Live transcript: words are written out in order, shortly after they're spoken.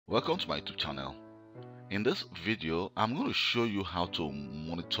Welcome to my YouTube channel. In this video, I'm going to show you how to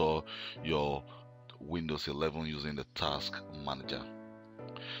monitor your Windows 11 using the Task Manager.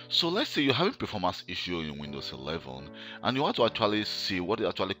 So let's say you're having performance issue in Windows 11 and you want to actually see what is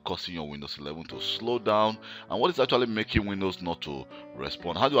actually causing your Windows 11 to slow down and what is actually making Windows not to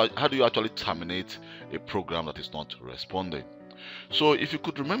respond. How do you actually terminate a program that is not responding? So if you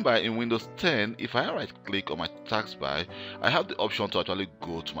could remember in Windows 10, if I right click on my taskbar, I have the option to actually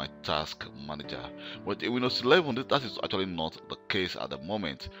go to my task manager. But in Windows 11, that is actually not the case at the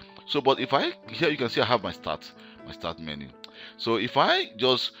moment. So but if here you can see I have my start menu. So if I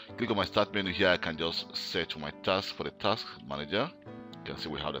just click on my start menu here, I can just search for my task for the task manager. You can see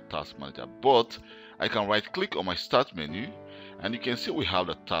we have the task manager, but I can right click on my start menu and you can see we have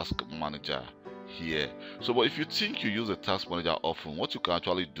the task manager here. So but if you think you use the task manager often, what you can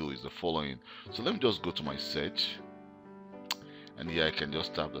actually do is the following. So let me just go to my search and here I can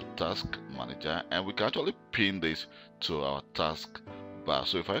just tap the task manager and we can actually pin this to our task bar.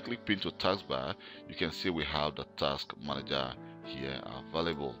 So if I click pin to task bar, you can see we have the task manager here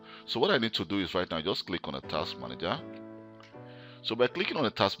available. So what I need to do is right now just click on the task manager. So by clicking on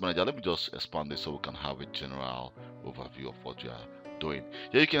the task manager, let me just expand this so we can have a general overview of what you are doing.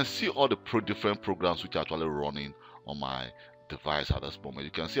 Here you can see all the different programs which are actually running on my device at this moment.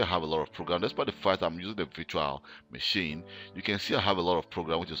 You can see I have a lot of programs. Despite the fact I'm using the virtual machine, you can see I have a lot of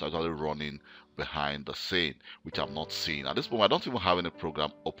programs which is actually running behind the scene, which I'm not seeing at this moment. I don't even have any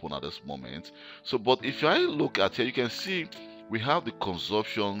program open at this moment. So but if I look at here, you can see we have the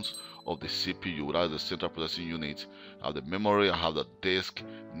consumptions of the CPU, that is the central processing unit. I have the memory, I have the disk,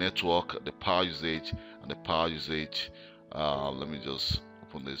 network, the power usage, and the power usage. Let me just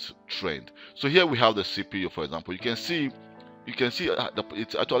open this trend. So here we have the CPU, for example. You can see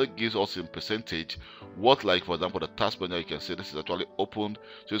it actually gives us in percentage what, like for example, the task manager. You can see this is actually opened,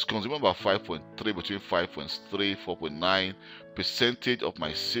 so it's consuming about 5.3, between 5.3 4.9 percentage of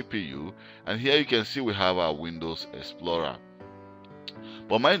my CPU. And here you can see we have our Windows Explorer.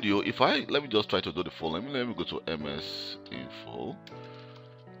 But mind you, let me just try to do the following. Let me go to MS Info.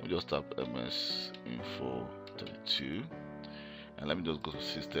 Let me just tap MS Info 32 and let me just go to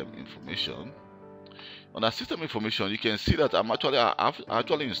System Information. On that System Information, you can see that I've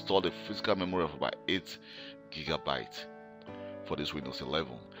actually installed a physical memory of about 8 GB for this Windows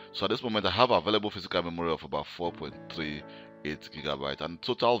 11. So at this moment, I have available physical memory of about 4.38 GB and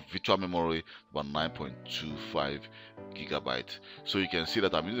total virtual memory about 9.25 GB. So you can see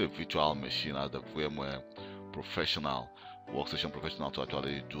that I'm using a virtual machine as the VMware Professional Workstation Professional to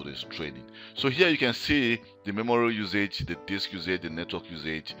actually do this training. So here you can see the memory usage, the disk usage, the network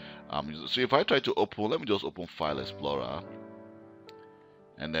usage. So if I try to open, let me just open File Explorer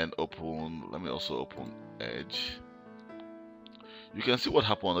and then let me also open Edge. You can see what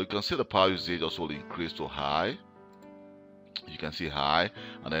happened. You can see the power usage also increased to high. You can see high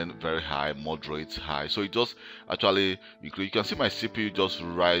and then very high, moderate, high. So it just actually increase. You can see my CPU just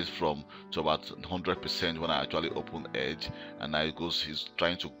rise to about 100% when I actually open Edge, and now he's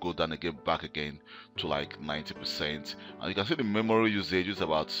trying to go down again, back again to like 90%. And you can see the memory usage is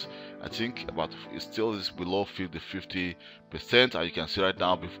about, I think it still is below 50%. And you can see right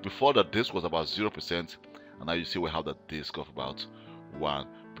now, before the disk was about 0%, and now you see we have the disk of about 1%.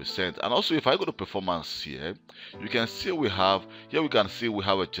 And also if I go to performance here, you can see we have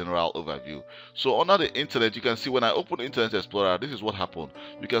a general overview. So under the internet, you can see when I open Internet Explorer, this is what happened.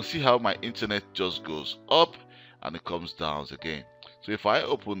 You can see how my internet just goes up and it comes down again. So if I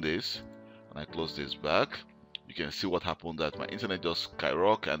open this and I close this back, you can see what happened, that my internet just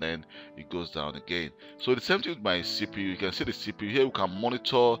skyrocket and then it goes down again. So the same thing with my CPU. You can see the CPU here. We can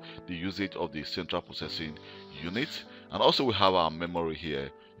monitor the usage of the central processing unit, and also we have our memory here.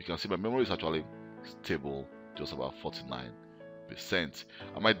 You can see my memory is actually stable, just about 49%,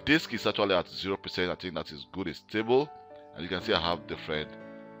 and my disk is actually at 0%. I think that is good, it's stable. And you can see I have different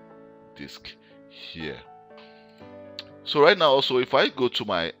disk here. So right now also, if I go to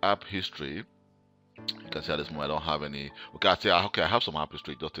my app history, you can see at this moment I don't have any. I have some app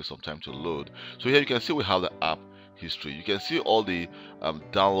history. It does take some time to load. So here you can see we have the app history. You can see all the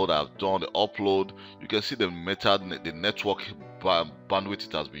download I've done, the upload. You can see the network bandwidth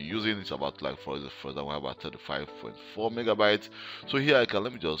it has been using. It's about, like for example, about 35.4 megabytes. So here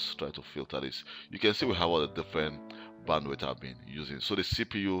let me just try to filter this. You can see we have all the different bandwidth I've been using. So the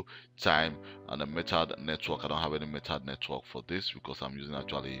CPU time and the Metad network, I don't have any Metad network for this because I'm using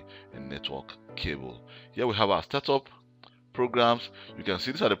actually a network cable. Here we have our startup programs. You can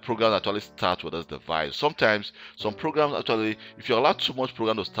see these are the programs that actually start with this device. Sometimes some programs actually, if you allow too much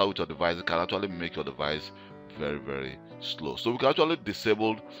program to start with your device, it can actually make your device very slow. So we can actually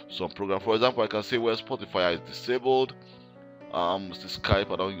disable some program. For example, I can say where Spotify is disabled. The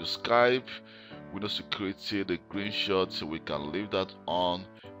Skype, I don't use Skype. Windows security, the green shots, we can leave that on.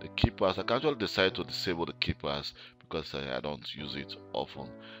 The keepers, I can actually decide to disable the keepers because I don't use it often.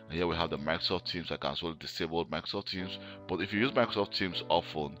 And here we have the Microsoft Teams. I can actually disable Microsoft Teams, but if you use Microsoft Teams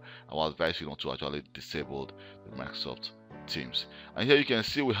often, I will advise you not to actually disable the Microsoft Teams. And here you can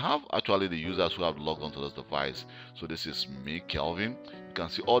see we have actually the users who have logged onto this device. So this is me, Kelvin. You can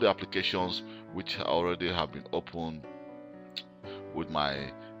see all the applications which already have been opened with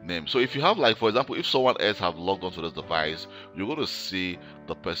my name. So if you have, like, for example, if someone else have logged onto this device, you're going to see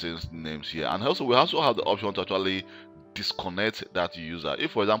the person's names here. And also we also have the option to actually disconnect that user.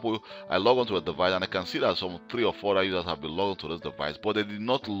 If, for example, I log onto a device and I can see that some 3 or 4 other users have been logged onto this device, but they did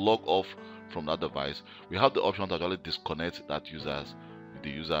not log off from that device, we have the option to actually disconnect that the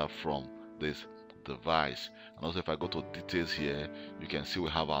user from this device. And also if I go to details here, you can see we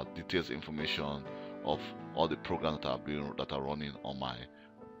have our details information of all the programs that are running on my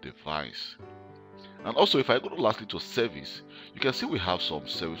device. And also if I go lastly to service, you can see we have some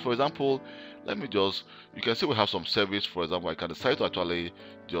service. For example, you can see we have some service. For example, I can decide to actually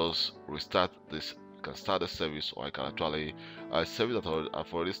just restart this. I can start the service, or I can actually a service that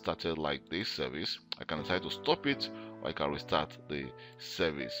I've already started, like this service, I can decide to stop it, or I can restart the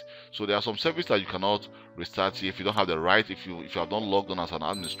service. So there are some services that you cannot restart if you don't have the right. If you have not logged on as an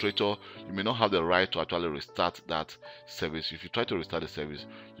administrator, you may not have the right to actually restart that service. If you try to restart the service,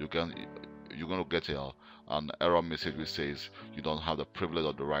 you're going to get an error message which says you don't have the privilege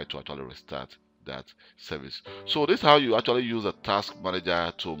or the right to actually restart that service. So this is how you actually use a task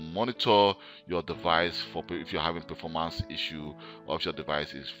manager to monitor your device for if you're having performance issue, or if your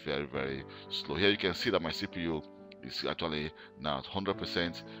device is very slow. Here you can see that my CPU is actually now at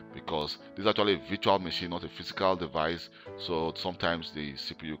 100% because this is actually a virtual machine, not a physical device. So sometimes the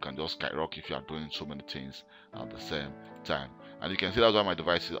CPU can just skyrocket if you are doing so many things at the same time. And you can see that's why my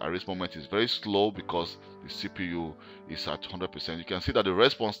device at this moment is very slow, because the CPU is at 100%. You can see that the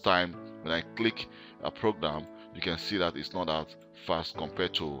response time when I click a program, you can see that it's not that fast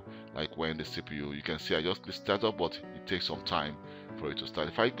compared to like when the CPU, you can see I just click start up, but it takes some time for it to start.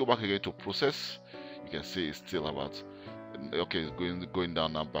 If I go back again to process, you can see it's still about, okay, it's going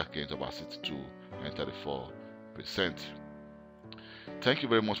down now, back again to about 62 and 34%. Thank you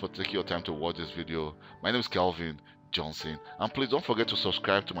very much for taking your time to watch this video. My name is Kelvin Johnson, and please don't forget to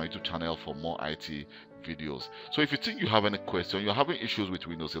subscribe to my YouTube channel for more IT videos. So if you think you have any question, you're having issues with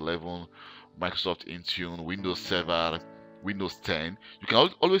Windows 11, Microsoft Intune, Windows Server, Windows 10, you can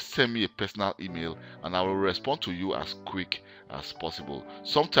always send me a personal email and I will respond to you as quick as possible.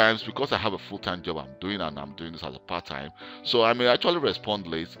 Sometimes, because I have a full-time job I'm doing, and I'm doing this as a part-time, so I may actually respond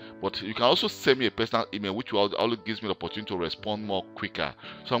late, but you can also send me a personal email, which always gives me the opportunity to respond more quicker.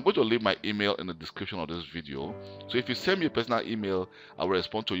 So I'm going to leave my email in the description of this video. So if you send me a personal email, I will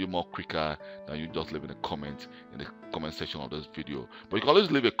respond to you more quicker than you just leaving a comment in the comment section of this video. But you can always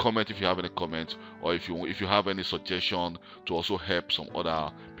leave a comment if you have any comment, or if you have any suggestion to also help some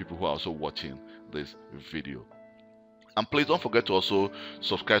other people who are also watching this video. And please don't forget to also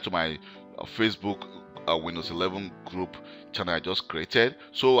subscribe to my Facebook Windows 11 group channel I just created.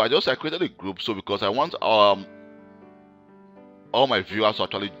 So I created a group, so because I want all my viewers to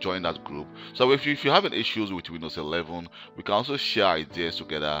actually join that group. So if you have any issues with Windows 11, we can also share ideas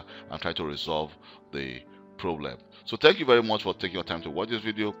together and try to resolve the problem. So thank you very much for taking your time to watch this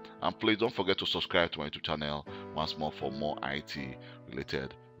video, and please don't forget to subscribe to my YouTube channel once more for more IT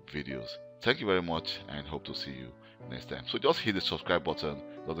related videos. Thank you very much, and hope to see you next time. So just hit the subscribe button,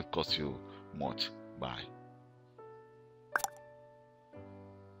 it doesn't cost you much. Bye.